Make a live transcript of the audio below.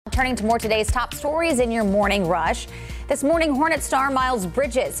Turning to more today's top stories in your morning rush. This morning, Hornet star Miles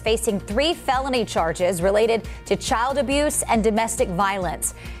Bridges facing 3 felony charges related to child abuse and domestic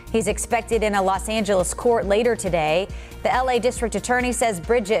violence. He's expected in a Los Angeles court later today. The LA district attorney says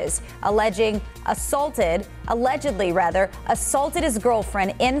Bridges allegedly assaulted his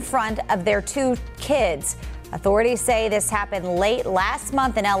girlfriend in front of their 2 kids. Authorities say this happened late last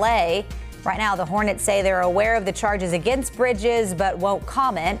month in LA. Right now, the Hornets say they're aware of the charges against Bridges, but won't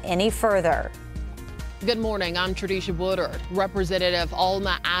comment any further. Good morning. I'm Tradisha Woodard. Representative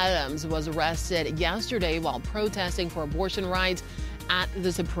Alma Adams was arrested yesterday while protesting for abortion rights at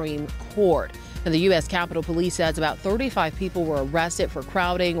the Supreme Court. And the U.S. Capitol Police says about 35 people were arrested for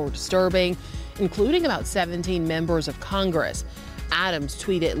crowding or disturbing, including about 17 members of Congress. Adams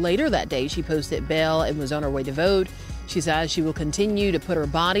tweeted later that day she posted bail and was on her way to vote. She says she will continue to put her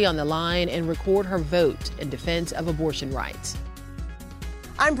body on the line and record her vote in defense of abortion rights.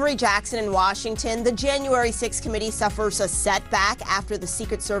 I'm Bree Jackson in Washington. The January 6th committee suffers a setback after the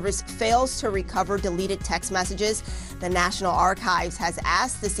Secret Service fails to recover deleted text messages. The National Archives has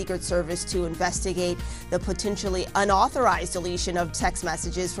asked the Secret Service to investigate the potentially unauthorized deletion of text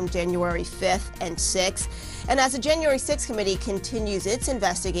messages from January 5th and 6th. And as the January 6th committee continues its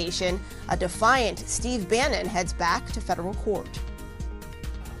investigation, a defiant Steve Bannon heads back to federal court.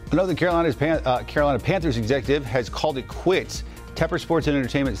 Another Carolina Panthers executive has called it quits. Tepper Sports and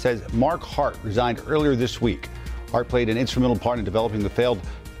Entertainment says Mark Hart resigned earlier this week. Hart played an instrumental part in developing the failed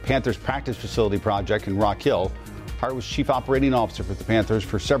Panthers practice facility project in Rock Hill. Hart was chief operating officer for the Panthers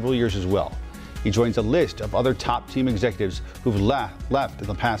for several years as well. He joins a list of other top team executives who've left in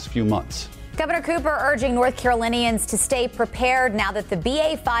the past few months. Governor Cooper urging North Carolinians to stay prepared now that the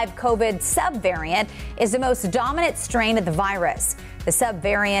BA.5 COVID subvariant is the most dominant strain of the virus. The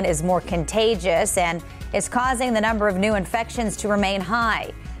subvariant is more contagious and is causing the number of new infections to remain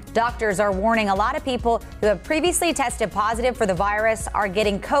high. Doctors are warning a lot of people who have previously tested positive for the virus are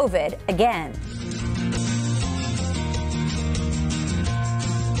getting COVID again.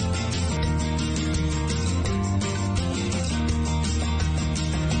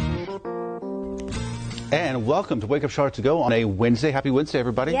 And welcome to Wake Up Charlotte to Go on a Wednesday. Happy Wednesday,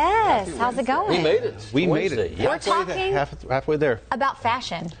 everybody. Yes, how's it going? We made it. We made it. We're talking halfway there. about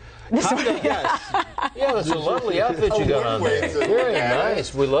fashion. Yes. Yeah, that's a lovely outfit you got on there. Very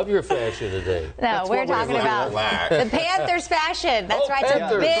nice. We love your fashion today. No, we're talking about the Panthers fashion. That's right.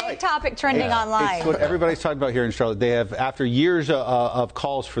 It's a big topic trending online. It's what everybody's talking about here in Charlotte. They have, after years of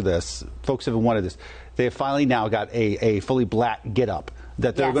calls for this, folks have wanted this. They have finally now got a fully black get-up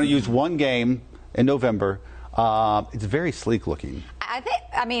that they're going to use one game in November. It's very sleek looking. I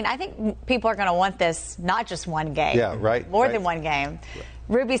think people are going to want this not just one game. Yeah, right. More than one game. Right.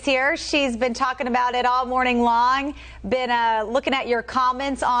 Ruby's here. She's been talking about it all morning long. Been looking at your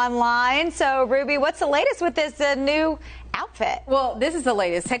comments online. So, Ruby, what's the latest with this new outfit? Well, this is the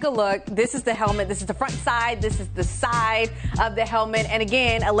latest. Take a look. This is the helmet. This is the front side. This is the side of the helmet. And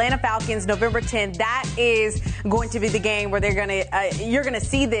again, Atlanta Falcons, November 10th. That is going to be the game where you're gonna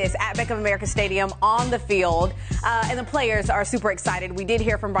see this at Bank of America Stadium on the field. And the players are super excited. We did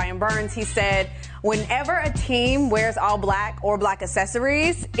hear from Brian Burns. He said, whenever a team wears all black or black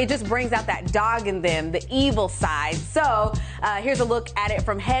accessories, it just brings out that dog in them, the evil side. So here's a look at it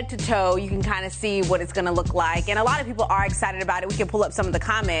from head to toe. You can kind of see what it's going to look like. And a lot of people are excited about it. We can pull up some of the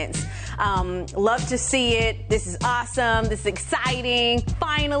comments. Love to see it. This is awesome. This is exciting.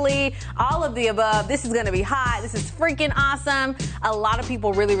 Finally, all of the above. This is going to be hot. This is freaking awesome. A lot of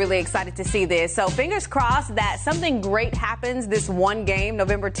people really, really excited to see this. So fingers crossed that something great happens this one game,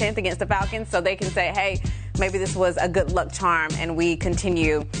 November 10th against the Falcons, so they can say, hey, maybe this was a good luck charm, and we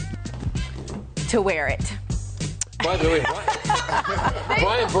continue to wear it. By the way,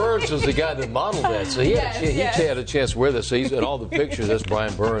 Brian Burns was the guy that modeled that, so he had a chance to wear this. So he's in all the pictures. That's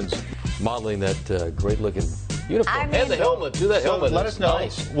Brian Burns modeling that great-looking uniform and the helmet too. That helmet let us know.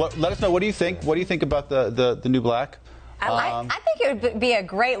 Nice. Let us know. What do you think? What do you think about the new black? I think it would be a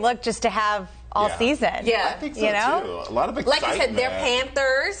great look just to have all season. Yeah, I think so too. A lot of excitement. Like you said, they're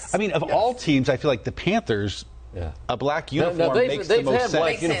Panthers. I mean, of all teams, I feel like the Panthers. Yeah. A black uniform makes the most sense. They've had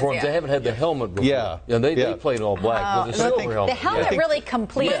black uniforms. They haven't had the helmet before. Yeah. And they played all black with a silver helmet. The helmet really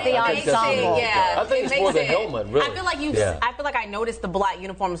completes the ensemble. I think it's more the helmet, really. I feel like I noticed the black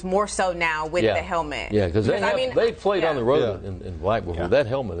uniforms more so now with the helmet. Yeah, because they played on the road in black before. That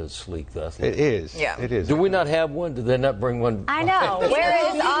helmet is sleek, though. It is. Yeah. It is. Do we not have one? Did they not bring one? I know.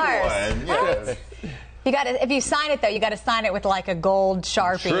 Where is ours? You got to, if you sign it though, you got to sign it with like a gold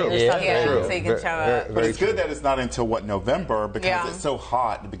Sharpie or something, so you can show up. But it's good that it's not until November because it's so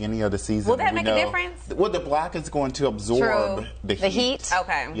hot at the beginning of the season. Will that make a difference? Well, the black is going to absorb the heat.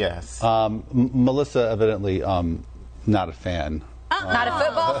 Okay. Yes. Melissa evidently not a fan. Not a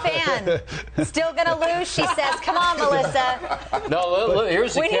football fan. Still gonna lose, she says. Come on, Melissa. No,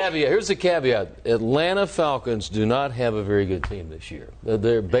 here's the caveat. Here's the caveat. Atlanta Falcons do not have a very good team this year.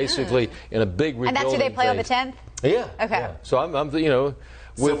 They're basically in a big rebuilding And that's who they play phase. on the 10th? Yeah. Okay. Yeah. So I'm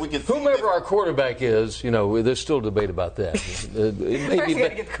with whomever our quarterback is, there's still debate about that.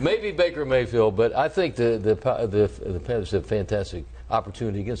 Maybe Baker Mayfield, but I think the Panthers have a fantastic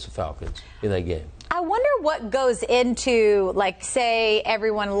opportunity against the Falcons in that game. I wonder what goes into, like, say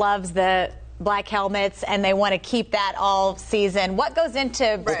everyone loves the black helmets and they want to keep that all season. What goes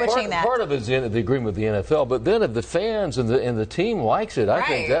into switching that? Part of it is the agreement with the NFL, but then if the fans and the team likes it, I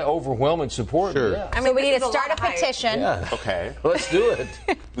think that overwhelming support. Sure. Yeah. I mean, we need to start a petition. Yeah. Okay. Let's do it.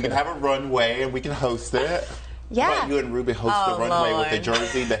 We can have a runway and we can host it. Yeah. Like you and Ruby host the runway with the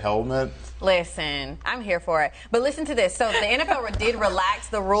jersey, the helmet. Listen, I'm here for it. But listen to this. So the NFL did relax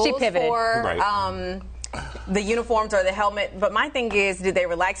the rules for the uniforms or the helmet. But my thing is, did they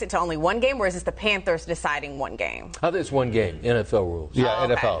relax it to only one game, or is this the Panthers deciding one game? I think it's one game. NFL rules. Yeah,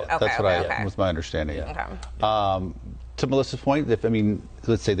 NFL. Okay, That's what was my understanding. Yeah. Okay. To Melissa's point,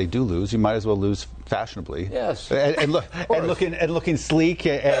 let's say they do lose, you might as well lose fashionably. Yes. And looking sleek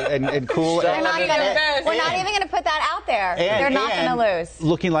and cool. We're not even going to put that out there. They're not going to lose.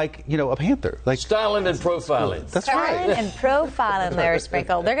 Looking like, a Panther. Like styling and profiling. That's right. Styling and profiling, Larry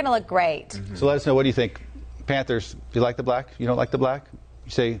Sprinkle. They're going to look great. Mm-hmm. So let us know, what do you think? Panthers, do you like the black? You don't like the black?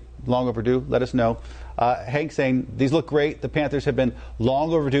 You say long overdue? Let us know. Hank saying, these look great. The Panthers have been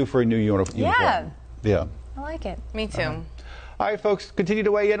long overdue for a new uniform. Yeah. I like it. Me too. All right, folks, continue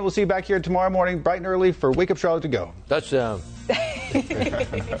to weigh in. We'll see you back here tomorrow morning, bright and early, for Wake Up Charlotte to go. Touchdown.